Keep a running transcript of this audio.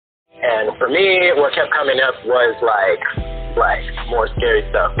And for me, what kept coming up was like more scary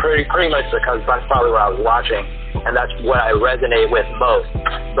stuff. Pretty much because that's probably what I was watching, and that's what I resonate with most.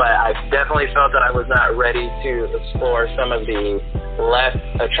 But I definitely felt that I was not ready to explore some of the less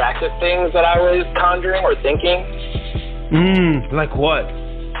attractive things that I was conjuring or thinking. Like what?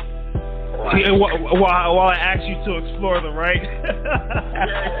 While I asked you to explore them, right?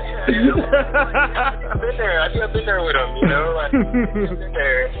 Yeah. I've been there. I've been there with them, you know. Like, I've been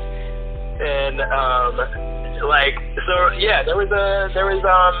there, and there was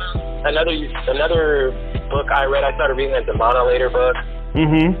another book I read. I started reading the Monolator book.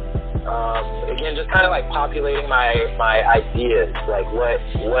 Again, just kind of like populating my ideas, like what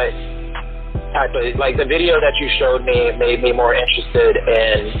type of, like the video that you showed me made me more interested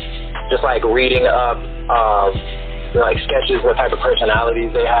in just like reading up like sketches, what type of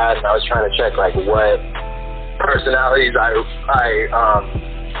personalities they had, and I was trying to check like what personalities I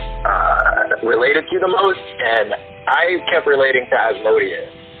related to the most, and I kept relating to Asmodeus.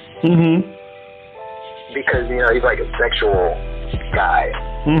 Because, you know, he's like a sexual guy.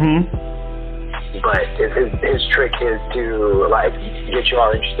 But his trick is to like get you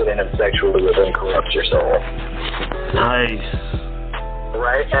all interested in him sexually and then corrupt your soul. Nice.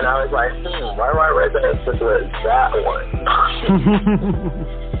 Right? And I was like, why do I resonate with that one?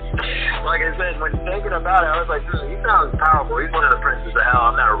 Like I said, when thinking about it, I was like, he sounds powerful. He's one of the princes of hell.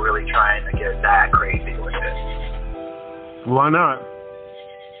 I'm not really trying to get that crazy with it. Why not?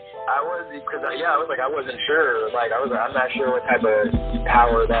 I wasn't sure. Like, I'm not sure what type of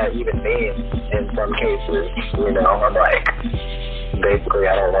power that even means in some cases. You know, I'm like, basically,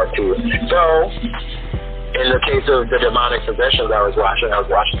 I don't want to. So, in the case of the demonic possessions I was watching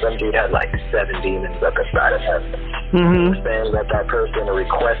some dude had like 7 demons up inside of him. Saying that person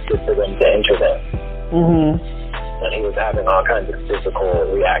requested for them to enter them. And he was having all kinds of physical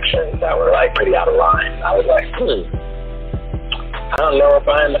reactions that were like pretty out of line. I was like, I don't know if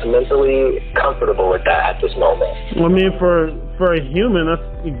I'm mentally comfortable with that at this moment. Well, I mean, for a human, that's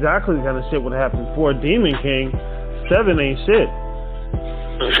exactly the kind of shit would happen. For a demon king, 7 ain't shit.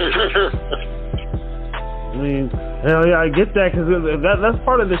 I mean, hell yeah, I get that, because that's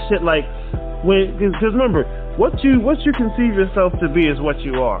part of the shit. Like, because remember, what you conceive yourself to be is what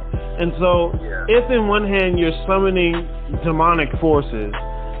you are. And so, if in one hand you're summoning demonic forces,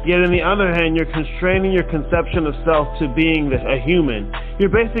 yet in the other hand, you're constraining your conception of self to being a human. You're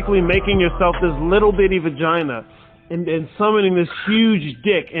basically making yourself this little bitty vagina and summoning this huge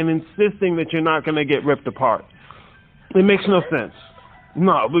dick and insisting that you're not going to get ripped apart. It makes no sense.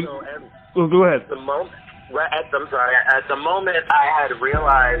 No, but go ahead. At the moment I had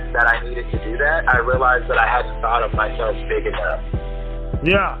realized that I needed to do that, I realized that I hadn't thought of myself big enough.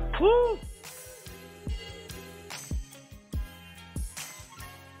 Yeah. Woo.